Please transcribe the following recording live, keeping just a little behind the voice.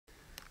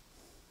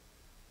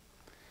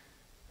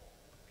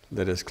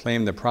Let us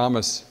claim the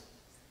promise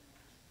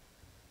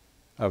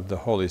of the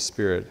Holy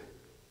Spirit.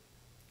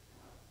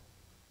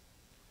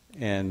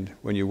 And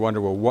when you wonder,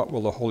 well, what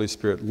will the Holy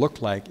Spirit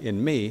look like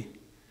in me?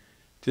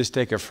 Just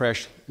take a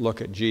fresh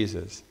look at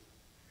Jesus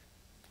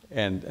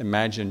and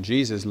imagine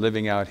Jesus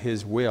living out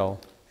his will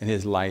and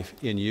his life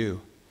in you,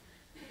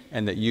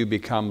 and that you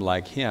become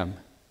like him.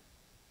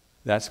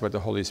 That's what the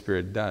Holy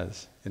Spirit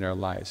does in our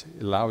lives.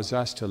 It allows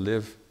us to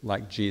live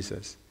like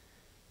Jesus.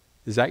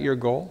 Is that your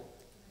goal?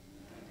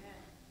 Amen.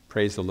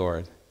 Praise the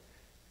Lord.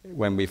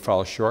 When we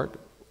fall short,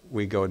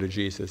 we go to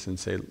Jesus and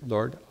say,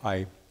 Lord,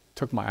 I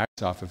took my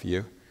eyes off of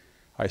you.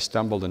 I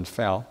stumbled and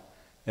fell.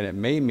 And it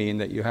may mean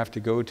that you have to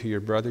go to your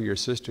brother, your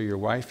sister, your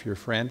wife, your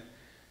friend,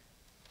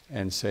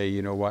 and say,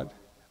 you know what?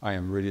 I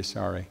am really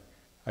sorry.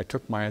 I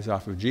took my eyes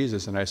off of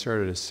Jesus and I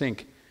started to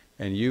sink,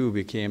 and you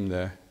became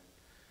the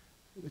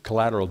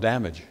collateral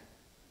damage.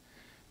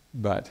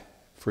 But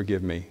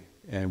forgive me.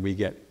 And we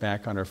get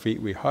back on our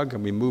feet, we hug,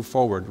 and we move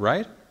forward,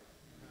 right?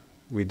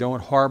 We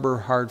don't harbor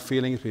hard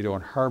feelings. We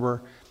don't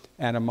harbor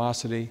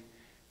animosity.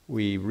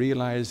 We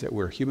realize that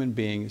we're human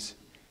beings,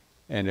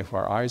 and if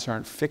our eyes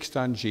aren't fixed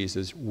on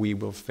Jesus, we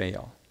will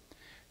fail.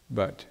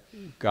 But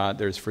God,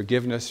 there's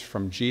forgiveness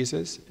from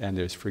Jesus, and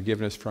there's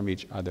forgiveness from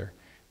each other.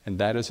 And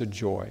that is a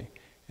joy.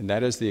 And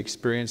that is the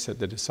experience that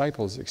the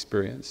disciples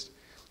experienced.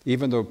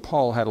 Even though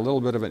Paul had a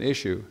little bit of an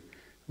issue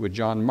with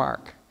John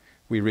Mark,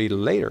 we read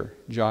later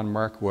John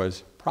Mark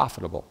was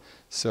profitable.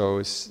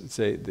 So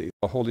the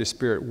Holy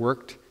Spirit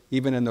worked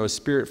even in those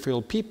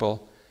spirit-filled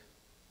people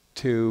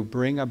to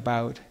bring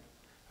about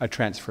a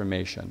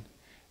transformation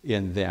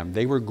in them.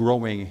 They were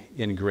growing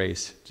in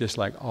grace, just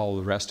like all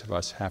the rest of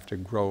us have to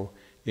grow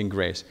in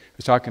grace. I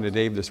was talking to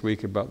Dave this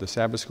week about the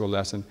Sabbath school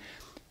lesson,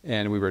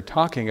 and we were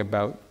talking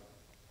about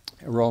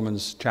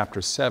Romans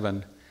chapter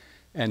 7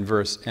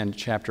 and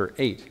chapter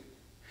 8.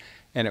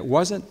 And it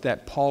wasn't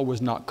that Paul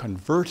was not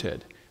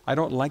converted. I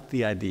don't like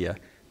the idea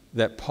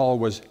that Paul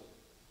was,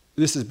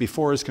 this is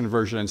before his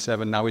conversion in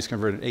 7, now he's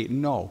converted in 8.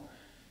 No.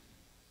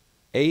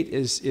 8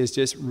 is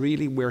just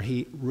really where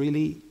he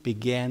really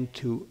began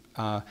to,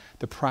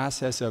 the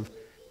process of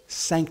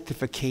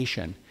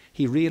sanctification.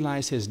 He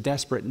realized his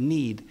desperate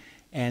need,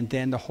 and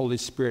then the Holy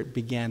Spirit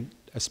began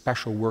a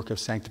special work of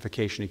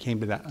sanctification. He came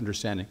to that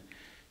understanding.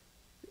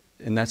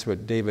 And that's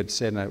what David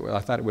said, and I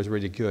thought it was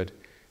really good.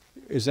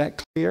 Is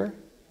that clear?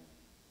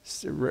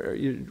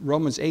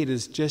 Romans 8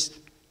 is just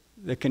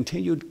the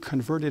continued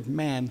converted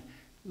man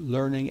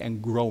learning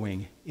and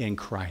growing in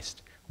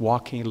Christ,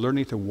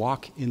 learning to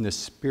walk in the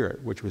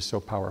Spirit, which was so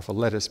powerful.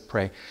 Let us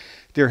pray.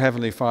 Dear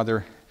Heavenly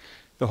Father,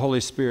 the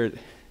Holy Spirit,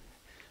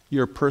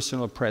 your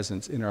personal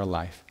presence in our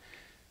life,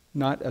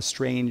 not a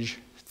strange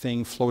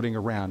thing floating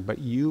around, but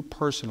you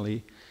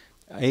personally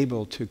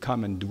able to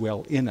come and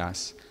dwell in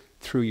us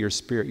through your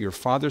Spirit. Your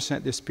Father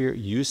sent the Spirit,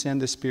 you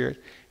send the Spirit,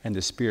 and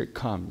the Spirit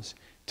comes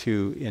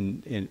to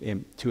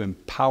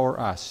empower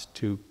us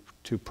to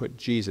put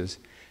Jesus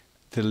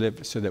to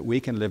live, so that we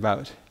can live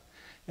out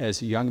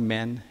as young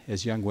men,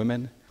 as young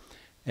women,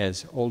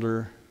 as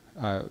older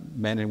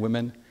men and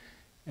women,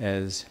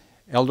 as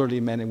elderly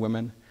men and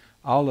women.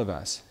 All of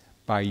us,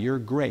 by your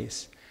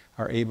grace,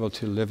 are able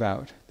to live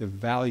out the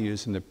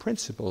values and the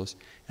principles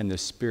and the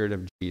Spirit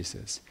of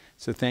Jesus.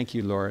 So thank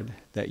you, Lord,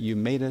 that you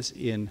made us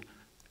in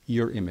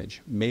your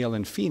image. Male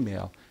and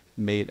female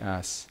made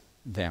us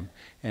them.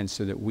 And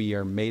so that we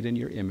are made in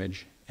your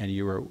image, and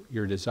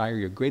your desire,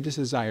 your greatest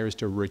desire is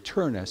to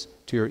return us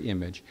to your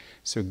image.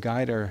 So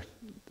guide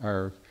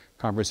our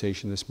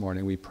conversation this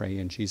morning, we pray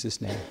in Jesus'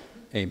 name.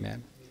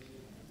 Amen.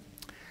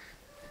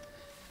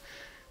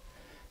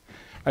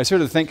 I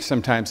sort of think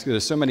sometimes,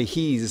 there's so many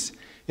he's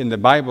in the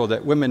Bible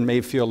that women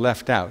may feel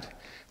left out.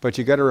 But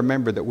you got to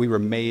remember that we were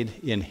made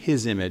in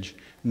his image.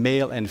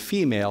 Male and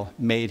female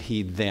made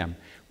he them.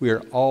 We are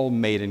all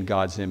made in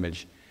God's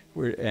image.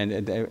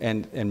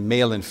 And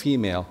male and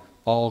female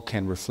all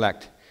can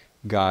reflect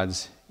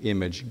God's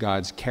image,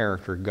 God's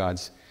character,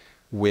 God's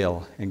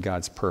will, and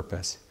God's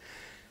purpose.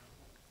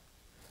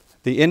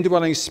 The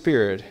indwelling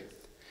Spirit,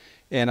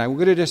 and I'm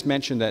going to just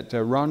mention that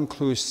Ron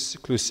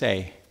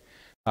Clousset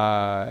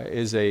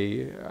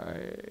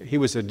he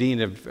was a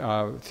dean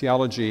of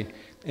theology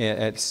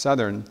at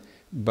Southern,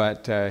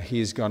 but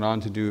he's gone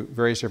on to do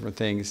various different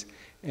things.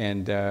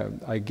 And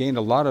I gained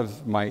a lot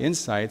of my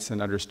insights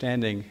and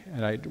understanding,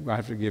 and I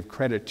have to give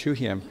credit to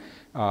him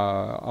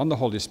on the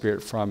Holy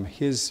Spirit from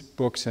his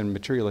books and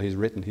material he's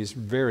written. He's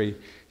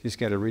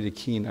got a really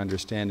keen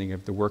understanding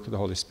of the work of the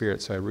Holy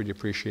Spirit, so I really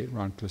appreciate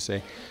Ron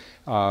Clousset.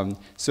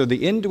 So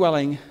the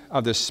indwelling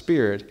of the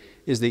Spirit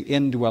is the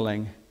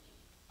indwelling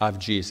of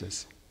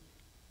Jesus.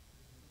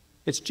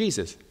 It's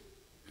Jesus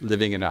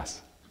living in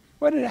us.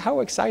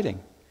 How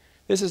exciting.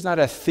 This is not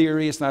a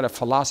theory, it's not a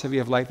philosophy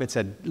of life, it's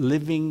a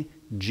living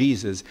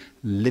Jesus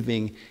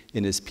living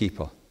in his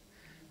people.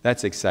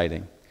 That's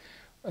exciting.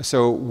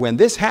 So when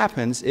this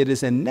happens, it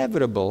is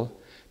inevitable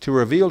to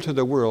reveal to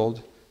the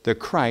world the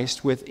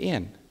Christ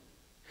within.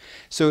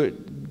 So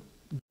did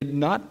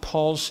not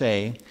Paul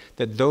say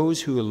that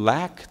those who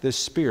lack the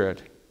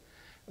Spirit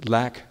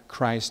lack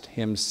Christ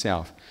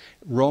himself.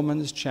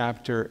 Romans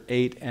chapter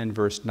 8 and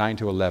verse 9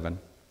 to 11.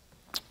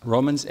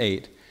 Romans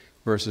 8,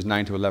 verses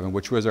 9 to 11,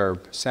 which was our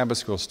Sabbath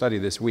school study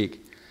this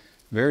week.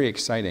 Very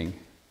exciting.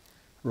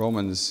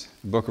 Romans,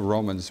 book of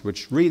Romans,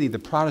 which really the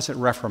Protestant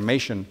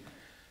Reformation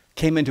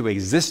came into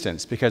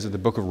existence because of the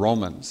book of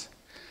Romans.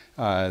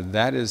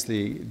 That is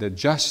the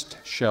just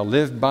shall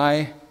live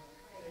by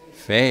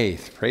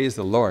faith. Praise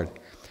the Lord.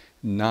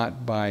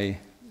 Not by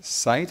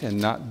sight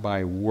and not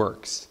by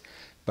works,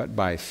 but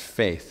by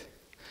faith.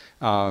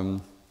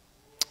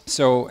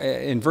 So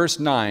in verse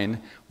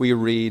 9, we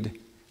read,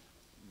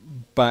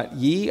 "But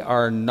ye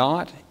are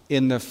not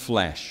in the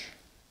flesh,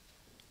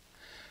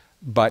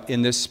 but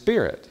in the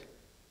Spirit,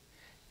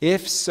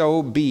 if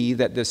so be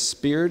that the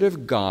Spirit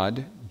of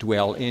God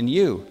dwell in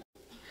you.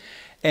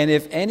 And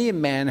if any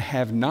man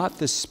have not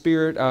the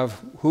Spirit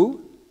of"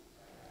 who?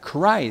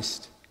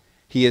 Christ,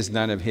 he is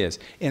none of his.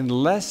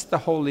 Unless the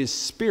Holy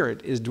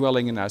Spirit is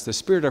dwelling in us, the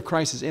Spirit of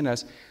Christ is in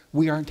us,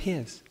 we aren't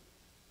his.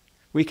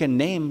 We can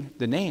name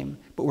the name,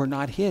 but we're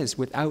not his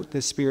without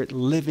the Spirit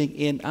living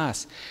in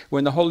us.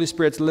 When the Holy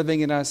Spirit's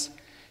living in us,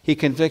 he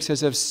convicts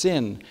us of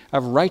sin,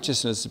 of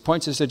righteousness,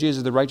 points us to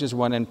Jesus, the righteous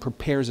one, and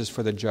prepares us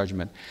for the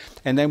judgment.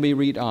 And then we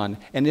read on,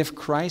 "And if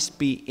Christ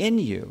be in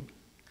you,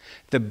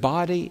 the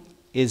body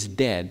is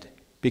dead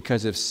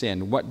because of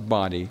sin." What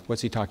body?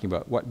 What's he talking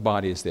about? What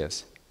body is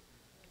this?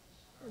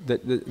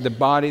 The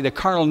body, the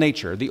carnal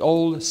nature, the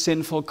old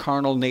sinful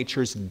carnal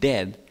nature is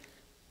dead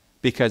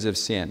because of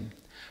sin.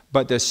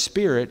 But the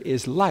Spirit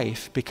is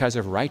life because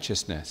of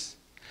righteousness.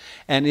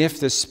 And if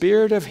the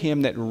Spirit of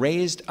him that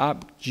raised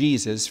up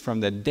Jesus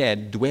from the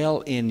dead dwell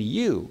in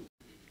you,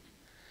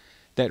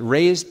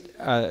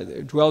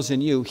 dwells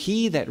in you,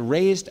 he that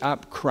raised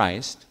up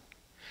Christ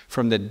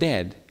from the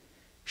dead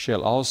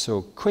shall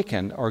also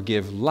quicken or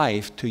give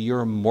life to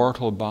your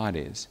mortal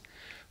bodies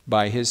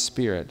by his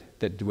Spirit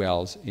that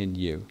dwells in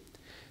you.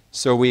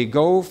 So we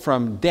go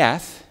from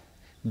death,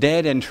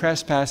 dead in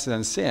trespasses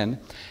and sin,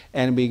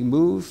 and we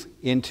move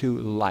into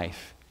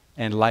life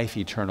and life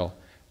eternal.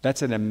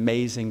 That's an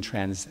amazing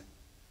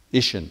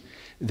transition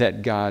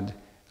that God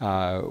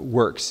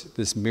works,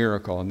 this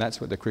miracle, and that's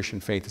what the Christian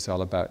faith is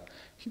all about.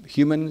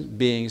 Human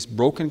beings,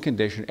 broken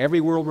condition. Every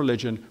world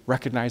religion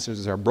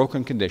recognizes our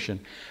broken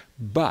condition,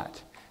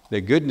 but the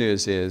good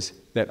news is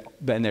that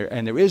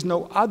there is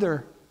no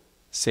other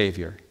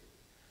Savior.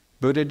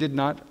 Buddha did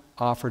not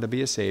offer to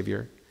be a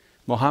Savior.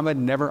 Muhammad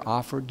never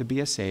offered to be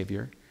a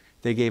Savior.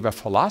 They gave a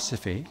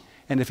philosophy,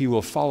 and if you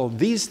will follow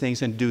these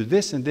things and do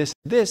this and this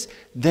and this,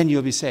 then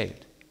you'll be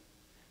saved.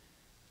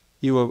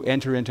 You will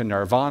enter into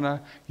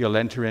nirvana. You'll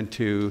enter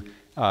into,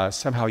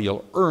 somehow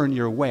you'll earn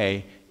your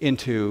way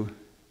into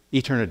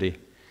eternity.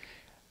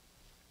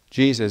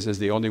 Jesus is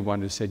the only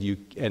one who said,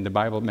 and the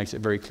Bible makes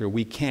it very clear,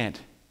 we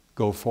can't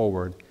go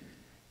forward.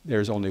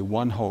 There's only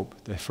one hope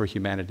for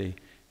humanity,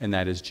 and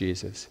that is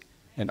Jesus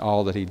and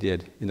all that he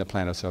did in the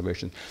plan of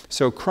salvation.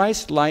 So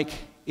Christ-like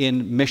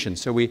in mission.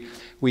 So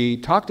we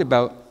talked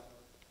about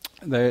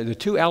the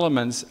two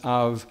elements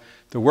of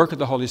the work of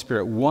the Holy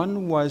Spirit.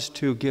 One was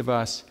to give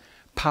us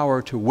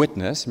power to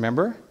witness,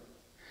 remember?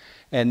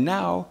 And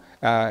now,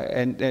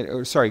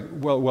 power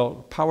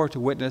to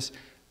witness,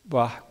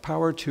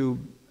 power to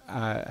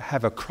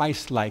have a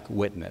Christ-like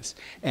witness.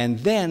 And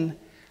then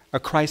a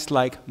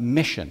Christ-like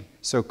mission.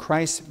 So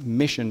Christ's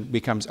mission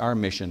becomes our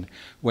mission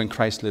when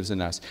Christ lives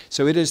in us.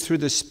 So it is through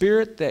the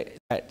Spirit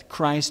that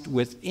Christ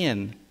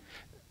within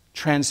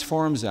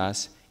transforms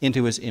us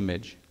into his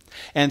image.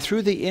 And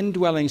through the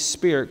indwelling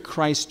Spirit,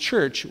 Christ's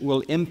church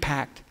will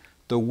impact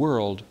the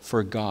world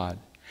for God.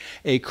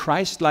 A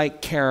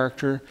Christ-like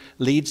character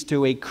leads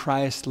to a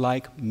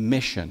Christ-like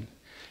mission.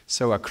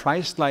 So a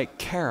Christ-like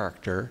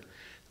character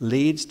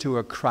leads to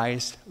a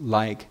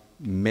Christ-like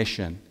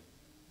mission.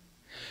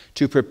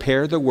 To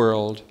prepare the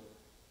world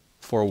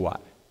for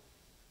what?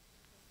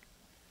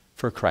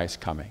 For Christ's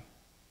coming.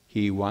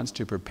 He wants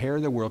to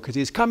prepare the world because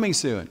he's coming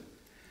soon.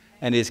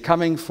 And he's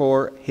coming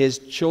for his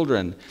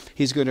children.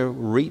 He's going to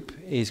reap,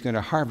 he's going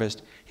to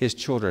harvest his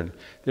children.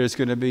 There's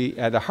going to be,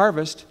 at a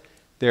harvest,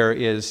 there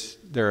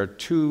are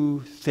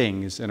two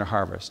things in a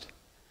harvest.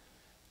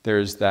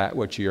 There's that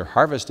which you're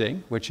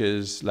harvesting, which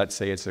is, let's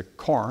say it's a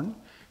corn.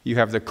 You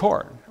have the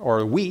corn,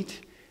 or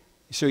wheat.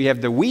 So you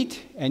have the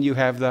wheat and you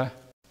have the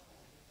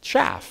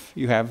chaff.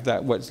 You have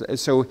that.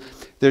 So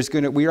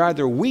we're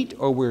either wheat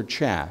or we're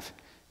chaff.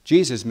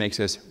 Jesus makes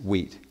us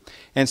wheat.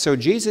 And so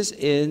Jesus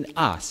in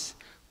us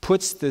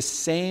puts the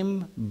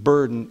same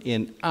burden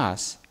in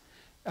us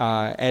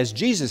as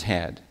Jesus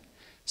had.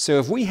 So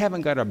if we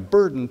haven't got a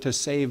burden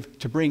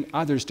to bring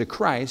others to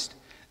Christ,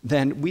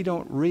 then we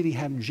don't really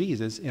have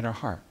Jesus in our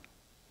heart.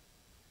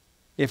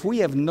 If we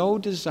have no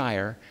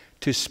desire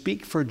to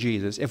speak for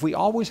Jesus, if we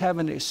always have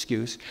an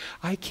excuse,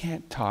 I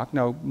can't talk.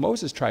 Now,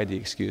 Moses tried the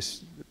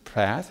excuse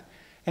path,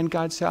 and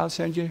God said, I'll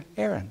send you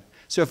Aaron.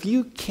 So if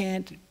you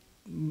can't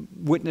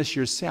witness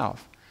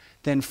yourself,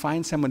 then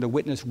find someone to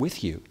witness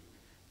with you.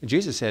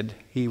 Jesus said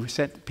he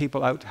sent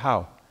people out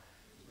how?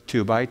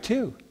 2 by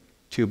 2.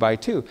 2 by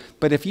 2.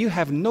 But if you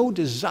have no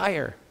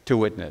desire to to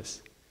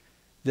witness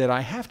that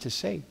I have to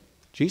say,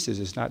 Jesus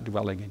is not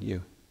dwelling in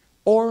you.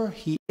 Or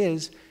he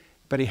is,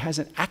 but he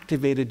hasn't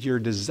activated your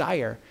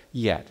desire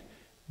yet.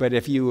 But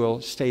if you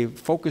will stay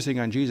focusing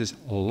on Jesus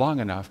long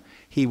enough,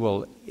 he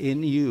will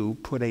in you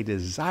put a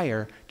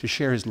desire to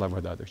share his love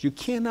with others. You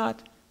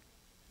cannot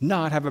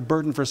not have a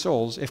burden for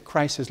souls if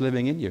Christ is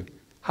living in you.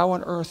 How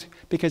on earth?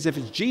 Because if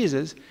it's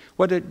Jesus,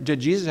 did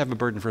Jesus have a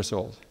burden for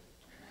souls?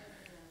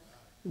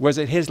 Was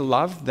it his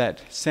love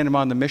that sent him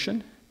on the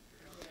mission?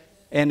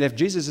 And if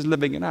Jesus is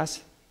living in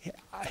us,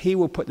 he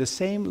will put the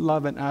same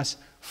love in us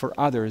for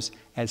others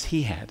as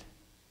he had.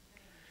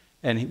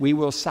 And we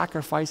will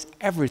sacrifice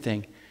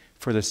everything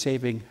for the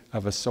saving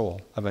of a soul,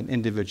 of an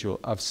individual,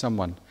 of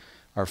someone,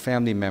 our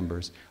family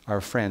members,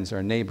 our friends,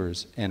 our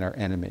neighbors, and our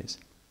enemies.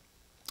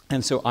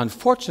 And so,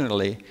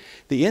 unfortunately,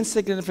 the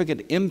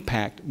insignificant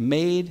impact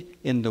made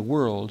in the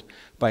world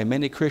by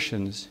many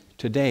Christians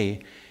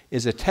today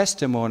is a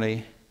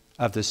testimony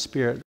of the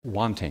Spirit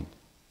wanting.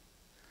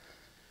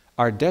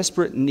 Our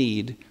desperate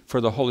need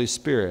for the Holy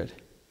Spirit,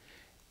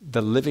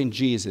 the living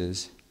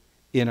Jesus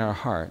in our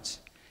hearts,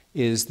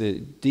 is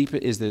the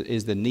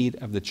need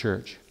of the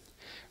church.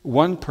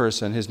 One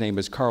person, his name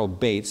is Carl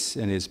Bates,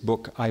 in his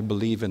book, I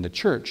Believe in the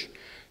Church,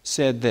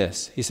 said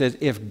this. He said,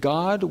 if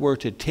God were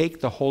to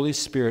take the Holy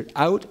Spirit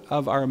out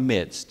of our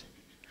midst,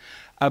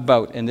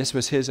 about, and this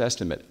was his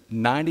estimate,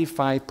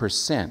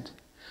 95%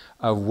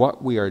 of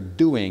what we are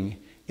doing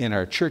in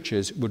our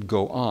churches would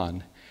go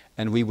on,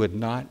 and we would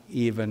not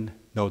even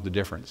know the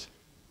difference.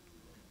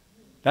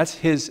 That's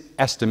his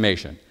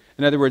estimation.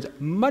 In other words,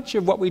 much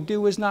of what we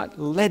do is not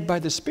led by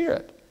the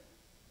Spirit,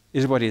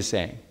 is what he's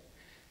saying.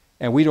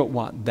 And we don't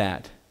want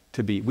that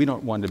to be, we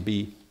don't want to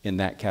be in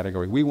that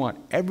category. We want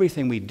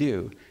everything we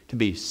do to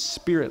be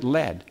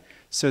Spirit-led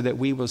so that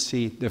we will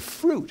see the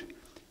fruit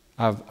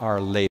of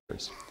our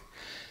labors.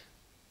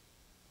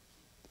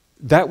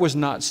 That was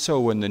not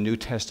so in the New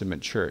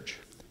Testament church.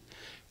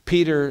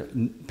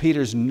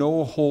 Peter's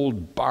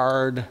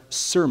no-hold-barred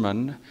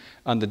sermon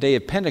on the day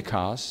of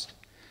Pentecost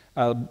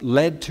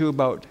led to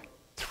about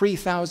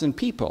 3,000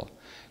 people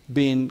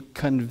being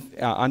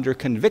under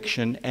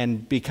conviction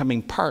and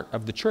becoming part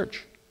of the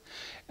church.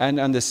 And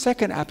on the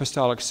second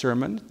apostolic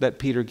sermon that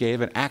Peter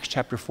gave in Acts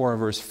chapter 4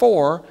 verse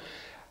 4, do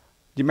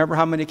you remember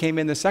how many came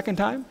in the second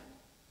time?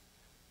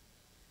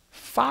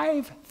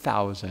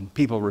 5,000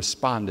 people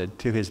responded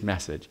to his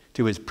message,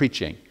 to his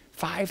preaching.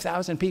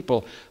 5,000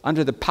 people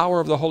under the power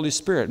of the Holy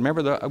Spirit.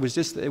 Remember,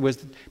 it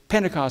was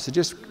Pentecost,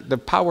 the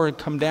power had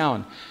come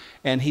down.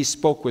 And he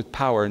spoke with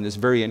power, and it's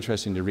very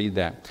interesting to read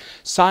that.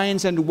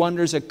 Signs and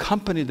wonders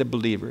accompanied the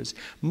believers.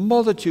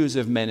 Multitudes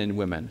of men and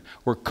women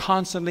were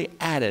constantly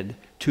added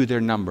to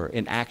their number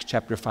in Acts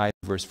chapter 5,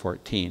 verse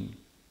 14.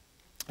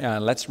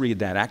 Let's read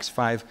that. Acts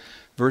 5,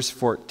 verse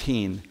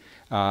 14,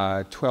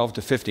 12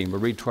 to 15.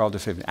 We'll read 12 to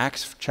 15.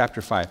 Acts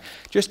chapter 5.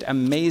 Just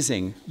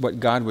amazing what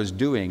God was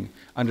doing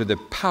under the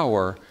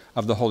power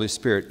of the Holy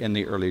Spirit in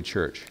the early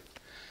church.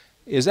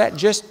 Is that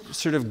just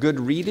sort of good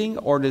reading,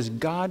 or is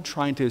God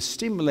trying to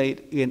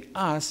stimulate in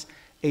us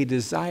a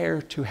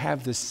desire to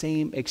have the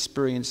same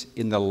experience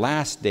in the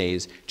last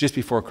days just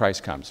before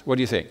Christ comes? What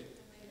do you think?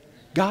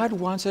 God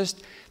wants us,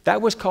 that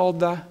was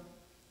called the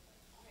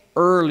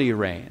early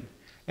rain.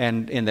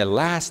 And in the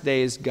last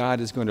days,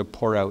 God is going to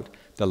pour out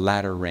the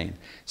latter rain.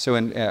 So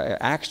in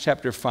Acts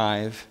chapter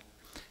 5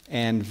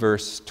 and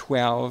verse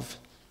 12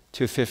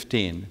 to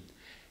 15,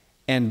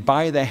 and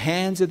by the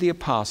hands of the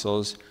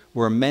apostles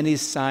were many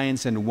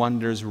signs and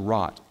wonders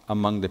wrought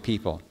among the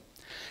people.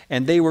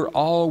 And they were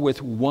all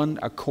with one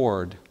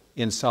accord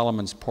in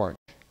Solomon's porch.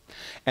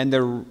 And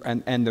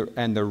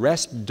the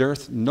rest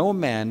durst no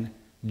man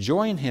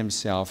join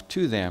himself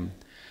to them,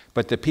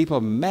 but the people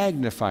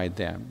magnified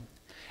them.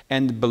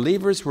 And the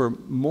believers were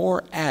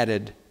more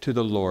added to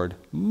the Lord.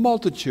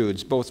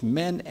 Multitudes, both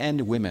men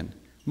and women,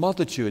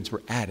 multitudes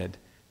were added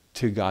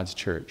to God's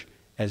church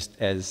as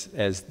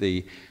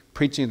the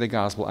preaching of the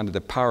gospel under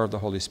the power of the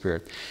Holy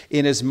Spirit,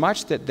 inasmuch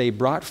that they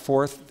brought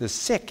forth the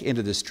sick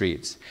into the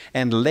streets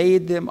and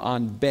laid them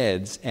on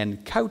beds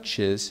and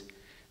couches,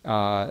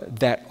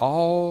 that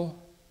all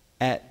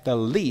at the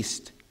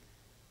least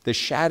the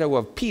shadow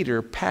of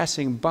Peter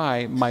passing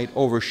by might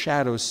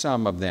overshadow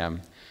some of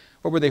them.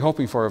 What were they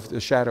hoping for if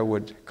the shadow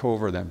would go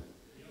over them?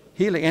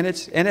 Healing. And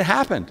it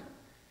happened.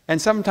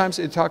 And sometimes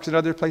it talks in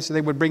other places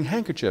they would bring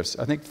handkerchiefs.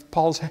 I think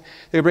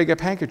they would bring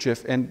up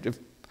handkerchief, and if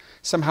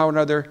somehow or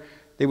another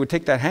they would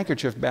take that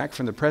handkerchief back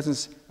from the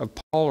presence of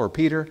Paul or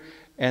Peter,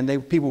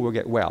 and people will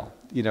get well.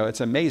 You know, it's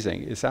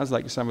amazing. It sounds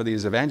like some of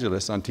these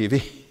evangelists on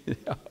TV,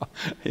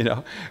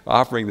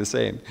 offering the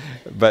same.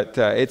 But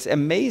it's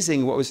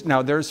amazing what was.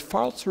 Now, there's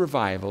false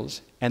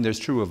revivals and there's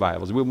true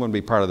revivals. We want to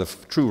be part of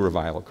the true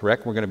revival,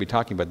 correct? We're going to be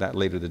talking about that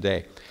later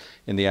today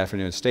in the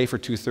afternoon. Stay for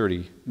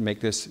 2:30. Make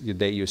this the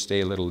day you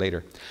stay a little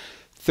later.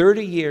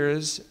 30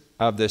 years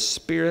of the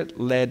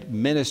Spirit-led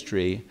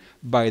ministry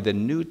by the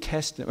New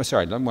Testament. Oh,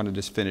 sorry, I want to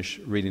just finish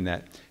reading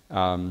that.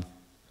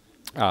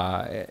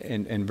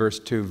 In verse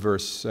 2,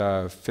 verse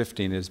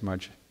 15 is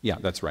much Yeah,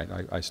 that's right.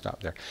 I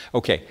stopped there.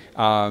 Okay,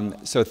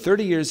 so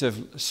 30 years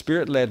of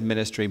Spirit-led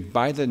ministry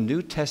by the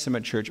New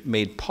Testament church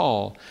made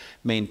Paul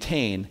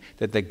maintain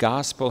that the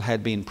gospel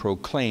had been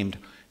proclaimed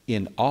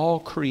in all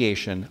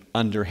creation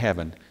under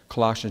heaven.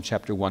 Colossians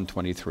chapter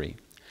 1:23.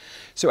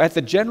 So at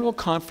the General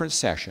Conference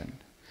session,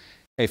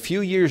 a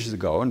few years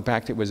ago, in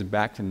fact it was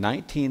back to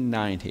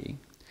 1990,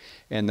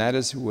 and that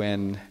is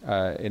when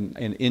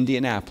in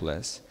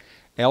Indianapolis,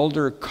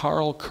 Elder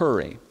Carl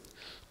Curry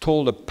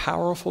told a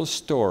powerful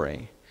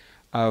story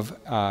of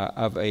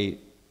a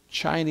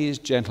Chinese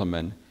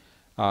gentleman,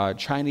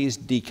 Chinese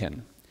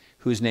deacon,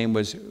 whose name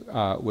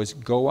was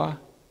Goa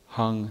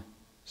Hung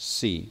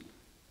Si,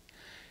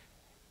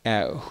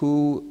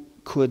 who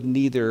could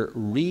neither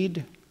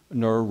read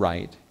nor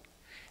write,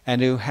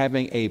 and who,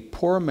 having a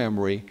poor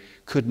memory,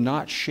 could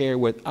not share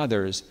with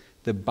others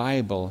the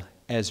Bible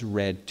as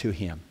read to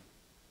him.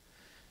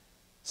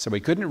 So he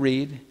couldn't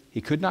read,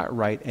 he could not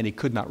write, and he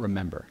could not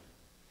remember.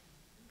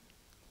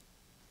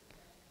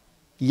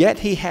 Yet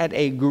he had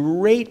a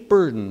great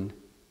burden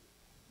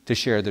to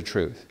share the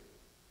truth.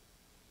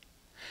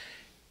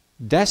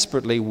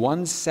 Desperately,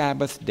 one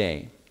Sabbath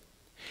day,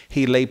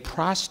 he lay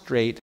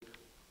prostrate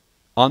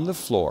on the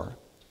floor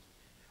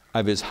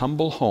of his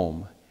humble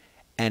home,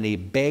 and he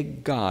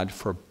begged God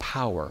for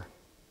power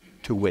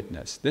to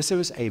witness. This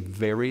was a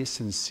very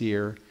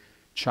sincere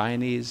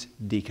Chinese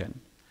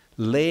deacon,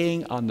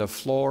 laying on the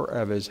floor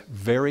of his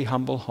very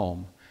humble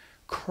home,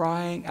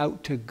 crying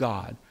out to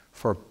God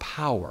for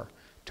power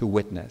to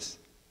witness.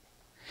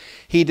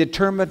 He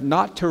determined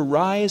not to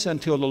rise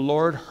until the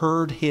Lord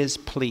heard his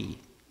plea.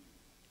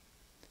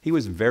 He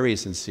was very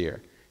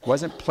sincere. He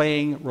wasn't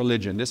playing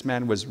religion. This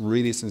man was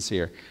really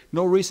sincere.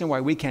 No reason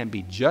why we can't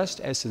be just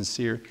as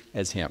sincere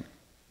as him.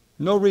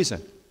 No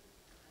reason.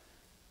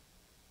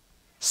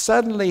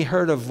 Suddenly he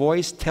heard a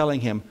voice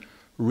telling him,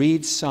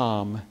 read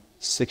Psalm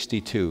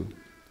 62.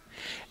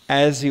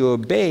 As he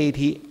obeyed,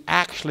 he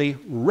actually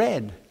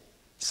read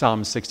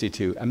Psalm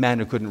 62, a man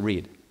who couldn't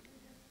read.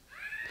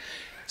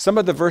 Some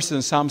of the verses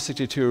in Psalm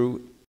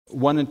 62,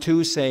 1 and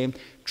 2 say,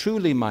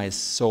 truly my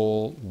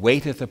soul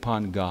waiteth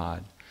upon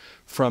God.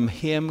 From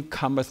him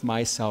cometh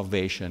my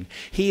salvation.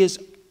 He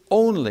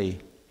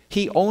only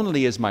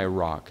is my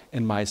rock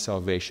and my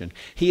salvation.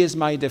 He is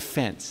my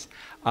defense.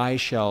 I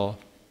shall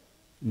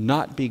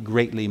not be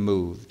greatly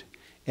moved.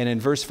 And in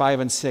verse 5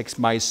 and 6,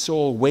 my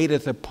soul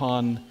waiteth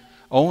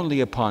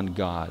only upon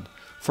God,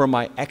 for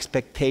my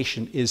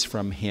expectation is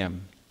from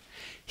him.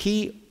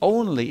 He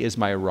only is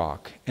my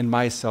rock and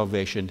my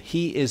salvation.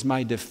 He is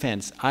my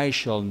defense. I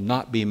shall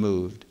not be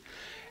moved.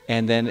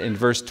 And then in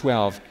verse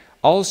 12,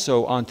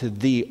 also unto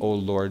thee, O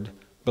Lord,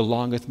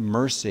 belongeth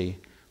mercy,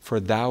 for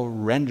thou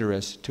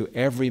renderest to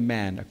every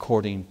man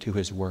according to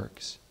his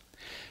works.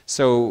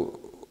 So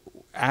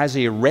as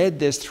he read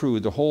this through,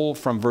 the whole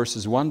from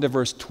verses 1 to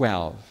verse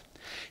 12,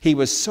 he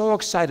was so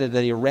excited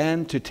that he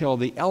ran to tell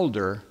the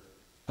elder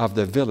of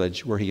the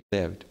village where he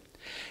lived,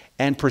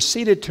 and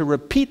proceeded to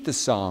repeat the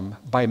psalm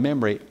by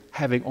memory,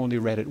 having only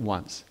read it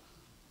once.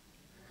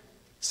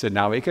 So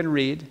now he can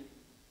read,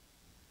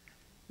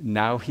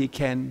 now he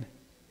can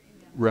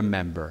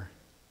remember.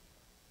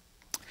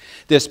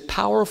 This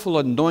powerful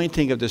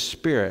anointing of the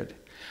Spirit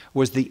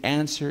was the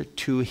answer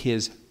to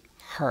his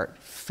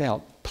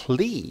heartfelt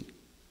plea.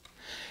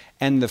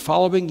 And the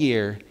following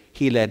year,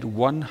 he led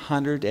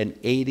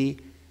 180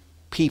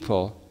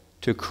 people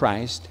to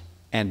Christ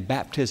and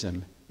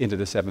baptism into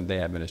the Seventh-day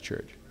Adventist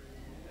Church.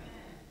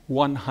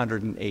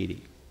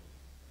 180.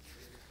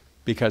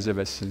 Because of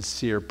a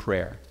sincere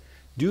prayer.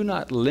 Do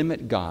not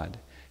limit God.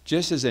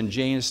 Just as in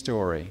Jane's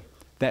story,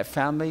 that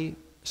family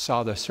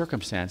saw the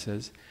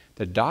circumstances,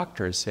 the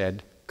doctors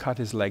said, cut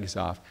his legs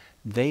off.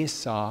 They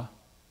saw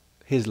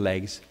his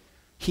legs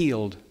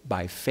healed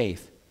by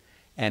faith.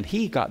 And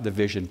he got the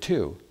vision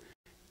too.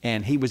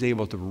 And he was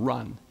able to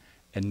run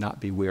and not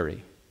be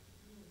weary.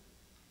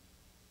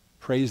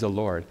 Praise the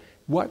Lord.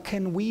 What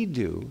can we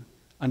do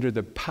under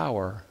the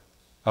power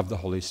of the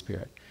Holy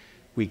Spirit?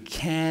 We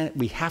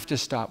have to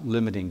stop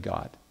limiting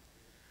God.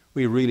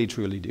 We really,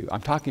 truly do.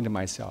 I'm talking to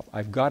myself.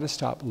 I've got to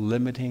stop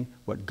limiting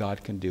what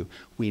God can do.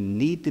 We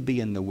need to be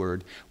in the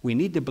Word. We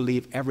need to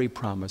believe every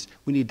promise.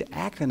 We need to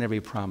act on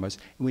every promise.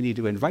 And we need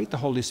to invite the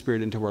Holy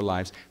Spirit into our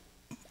lives,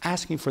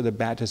 asking for the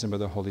baptism of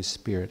the Holy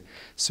Spirit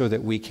so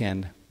that we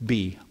can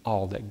be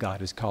all that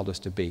God has called us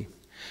to be.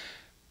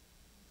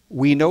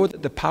 We know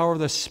that the power of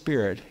the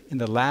Spirit in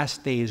the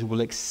last days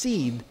will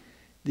exceed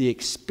the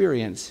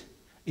experience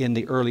in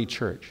the early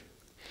church.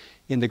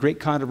 In the Great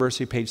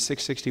Controversy, page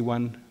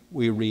 661,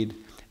 we read,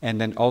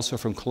 and then also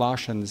from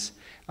Colossians,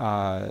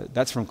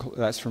 that's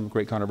from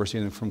Great Controversy,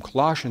 and from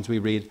Colossians we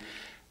read,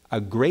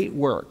 a great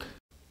work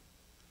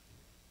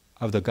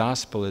of the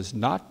gospel is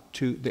not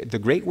to, the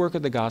great work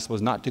of the gospel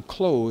is not to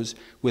close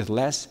with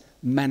less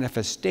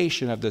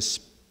manifestation of this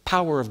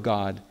power of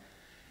God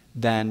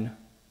than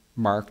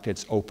marked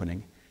its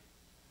opening.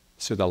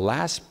 So the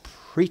last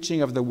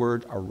preaching of the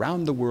word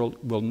around the world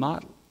will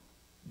not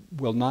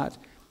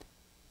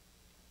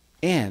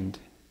end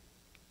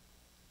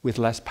with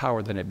less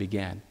power than it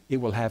began. It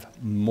will have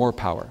more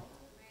power.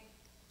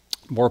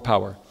 More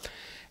power.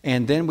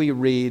 And then we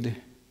read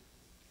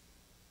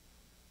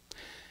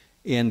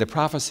in the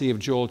prophecy of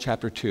Joel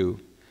chapter 2,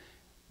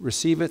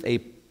 receiveth a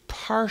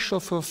partial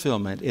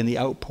fulfillment in the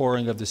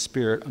outpouring of the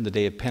Spirit on the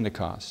day of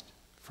Pentecost,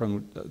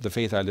 from the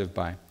faith I live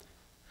by.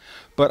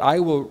 But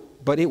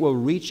it will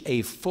reach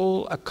a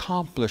full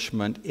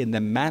accomplishment in the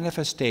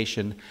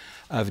manifestation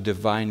of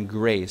divine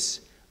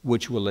grace,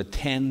 which will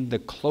attend the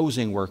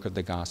closing work of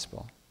the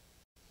gospel.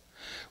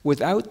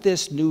 Without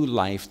this new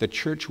life, the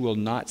church will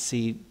not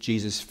see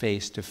Jesus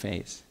face to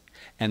face,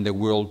 and the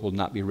world will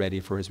not be ready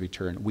for his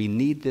return. We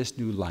need this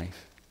new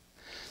life.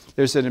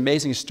 There's an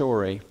amazing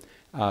story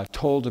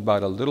told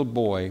about a little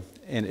boy,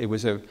 and it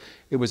was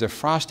a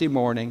frosty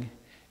morning.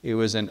 It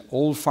was an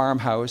old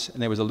farmhouse,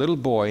 and there was a little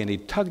boy, and he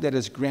tugged at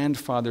his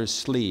grandfather's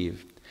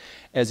sleeve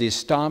as he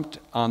stomped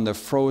on the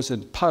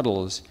frozen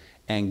puddles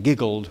and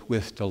giggled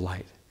with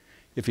delight.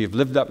 If you've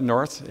lived up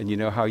north and you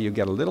know how you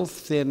get a little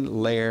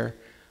thin layer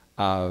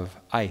of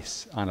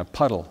ice on a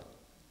puddle,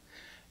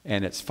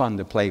 and it's fun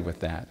to play with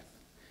that,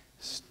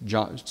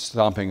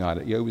 stomping on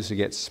it. You always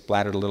get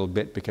splattered a little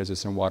bit because there's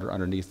some water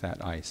underneath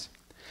that ice.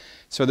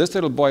 So this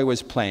little boy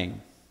was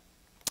playing,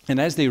 and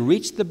as they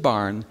reached the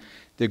barn,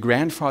 the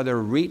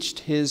grandfather reached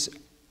his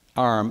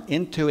arm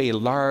into a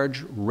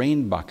large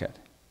rain bucket,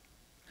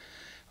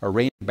 a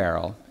rain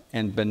barrel,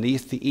 and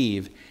beneath the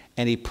eave,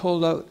 and he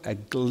pulled out a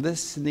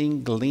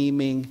glistening,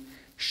 gleaming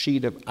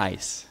sheet of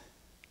ice.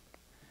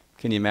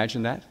 Can you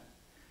imagine that?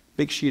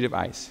 Big sheet of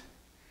ice.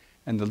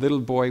 And the little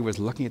boy was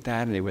looking at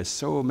that, and he was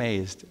so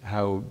amazed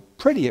how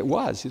pretty it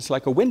was. It's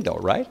like a window,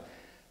 right?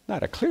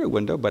 Not a clear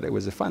window, but it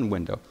was a fun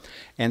window.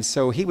 And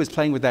so he was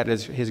playing with that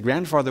as his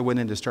grandfather went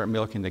in to start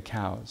milking the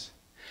cows.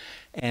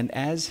 And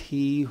as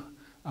he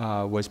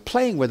was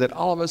playing with it,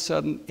 all of a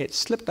sudden it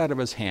slipped out of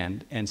his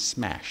hand and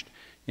smashed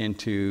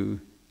into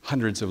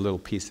hundreds of little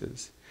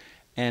pieces.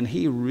 And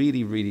he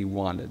really, really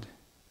wanted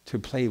to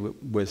play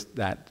with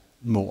that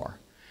more.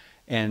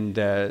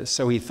 And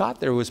so he thought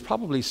there was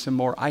probably some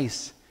more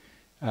ice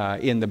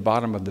in the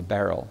bottom of the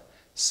barrel.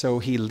 So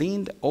he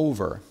leaned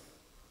over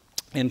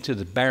into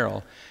the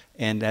barrel,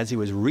 and as he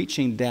was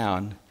reaching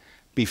down,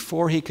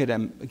 before he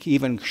could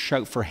even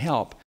shout for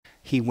help,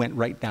 he went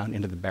right down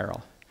into the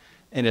barrel.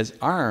 And his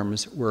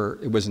arms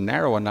it was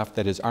narrow enough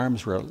that his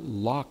arms were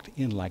locked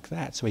in like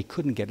that, so he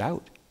couldn't get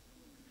out.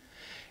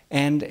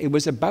 And it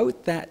was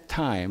about that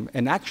time,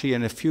 and actually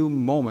in a few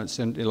moments,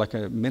 in like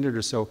a minute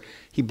or so,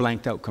 he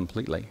blanked out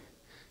completely.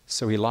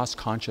 So he lost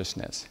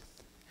consciousness.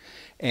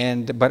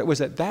 But it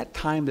was at that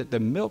time that the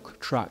milk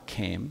truck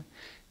came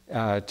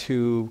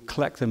to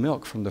collect the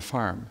milk from the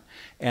farm.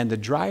 And the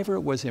driver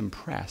was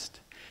impressed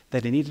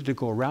that he needed to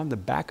go around the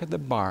back of the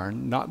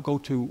barn, not go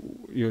to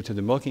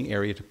the milking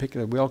area to pick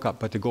the milk up,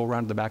 but to go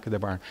around the back of the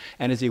barn.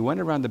 And as he went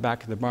around the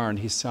back of the barn,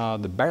 he saw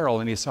the barrel,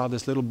 and he saw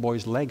this little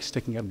boy's leg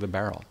sticking out of the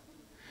barrel.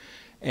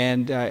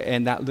 And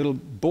that little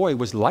boy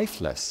was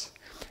lifeless.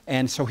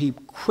 And so he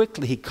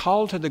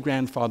called to the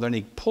grandfather, and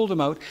he pulled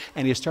him out,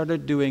 and he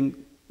started doing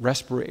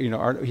respiration.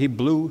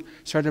 He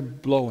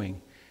started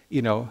blowing,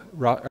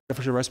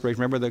 artificial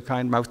respiration. Remember the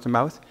kind mouth to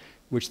mouth,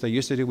 which they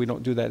used to do? We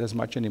don't do that as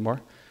much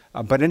anymore.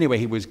 But anyway,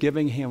 he was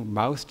giving him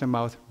mouth to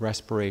mouth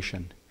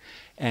respiration.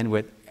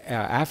 And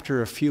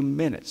after a few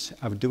minutes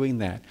of doing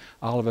that,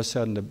 all of a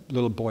sudden the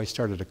little boy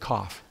started to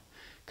cough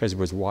because there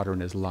was water in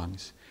his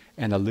lungs.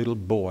 And the little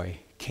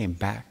boy came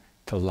back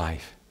to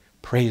life.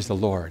 Praise the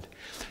Lord.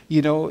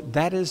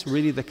 That is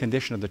really the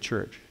condition of the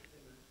church.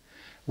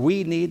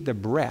 We need the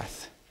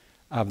breath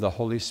of the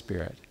Holy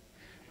Spirit.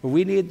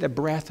 We need the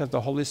breath of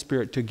the Holy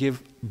Spirit to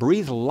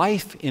breathe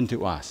life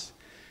into us.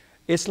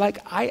 It's like,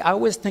 I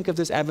always think of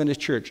this Adventist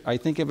church. I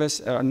think of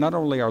us, not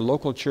only our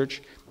local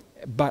church,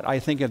 but I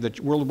think of the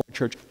worldwide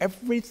church.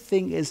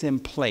 Everything is in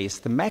place.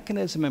 The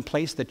mechanism in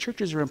place. The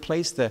churches are in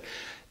place.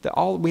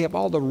 We have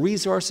all the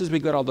resources.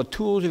 We've got all the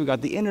tools. We've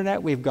got the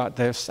internet. We've got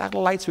the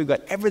satellites. We've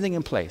got everything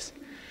in place.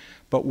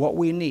 But what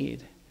we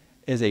need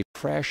is a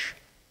fresh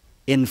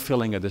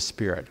infilling of the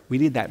Spirit. We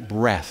need that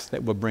breath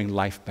that will bring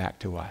life back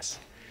to us.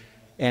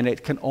 And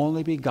it can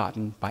only be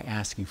gotten by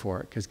asking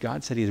for it, because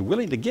God said He's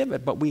willing to give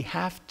it, but we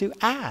have to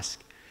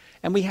ask.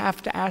 And we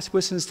have to ask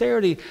with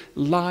sincerity,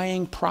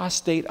 lying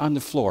prostrate on the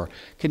floor.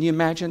 Can you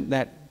imagine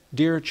that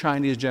dear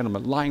Chinese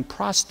gentleman lying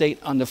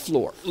prostrate on the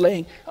floor,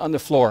 laying on the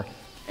floor,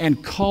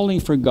 and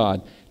calling for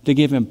God to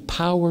give him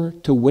power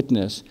to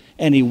witness?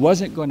 And he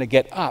wasn't going to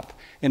get up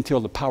until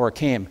the power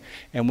came.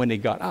 And when he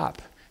got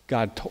up,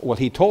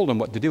 He told him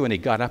what to do, and he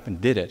got up and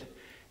did it.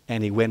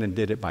 And he went and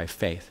did it by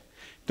faith.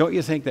 Don't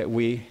you think that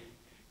we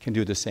can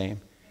do the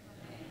same?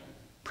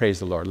 Praise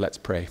the Lord. Let's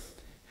pray.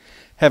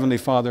 Heavenly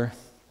Father,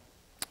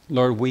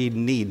 Lord, we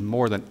need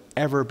more than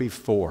ever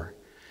before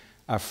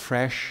a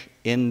fresh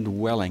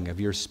indwelling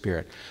of your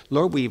Spirit.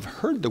 Lord, we've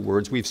heard the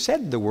words, we've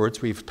said the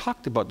words, we've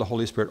talked about the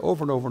Holy Spirit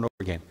over and over and over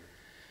again.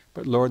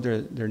 But Lord,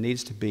 there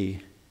needs to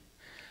be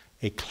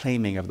a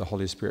claiming of the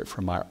Holy Spirit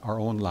from our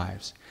own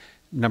lives.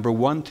 Number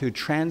one, to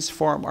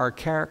transform our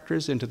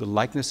characters into the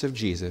likeness of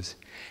Jesus,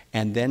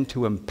 and then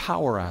to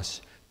empower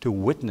us to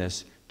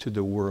witness to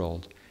the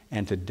world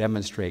and to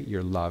demonstrate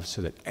your love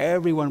so that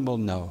everyone will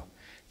know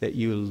that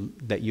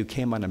you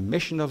came on a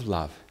mission of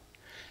love,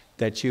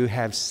 that you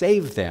have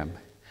saved them,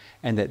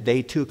 and that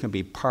they too can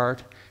be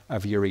part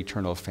of your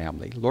eternal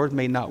family. Lord,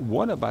 may not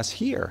one of us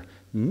here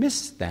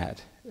miss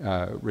that,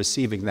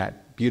 receiving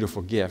that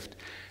beautiful gift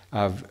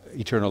of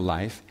eternal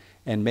life,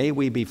 and may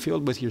we be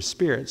filled with your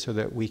Spirit so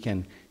that we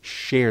can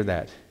share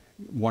that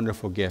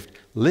wonderful gift,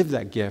 live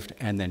that gift,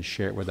 and then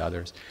share it with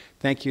others.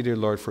 Thank you, dear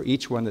Lord, for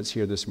each one that's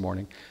here this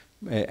morning.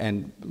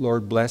 And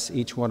Lord, bless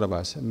each one of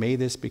us. May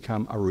this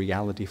become a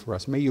reality for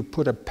us. May you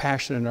put a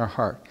passion in our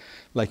heart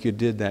like you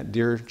did that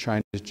dear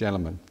Chinese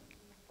gentleman,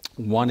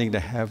 wanting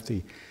to have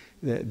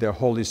the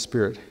Holy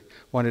Spirit,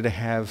 wanted to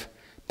have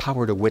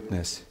power to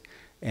witness.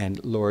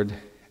 And Lord,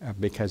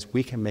 because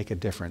we can make a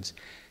difference.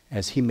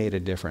 As he made a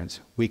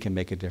difference, we can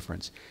make a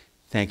difference.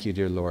 Thank you,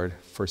 dear Lord,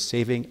 for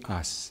saving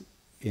us.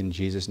 In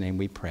Jesus' name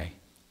we pray.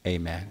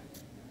 Amen.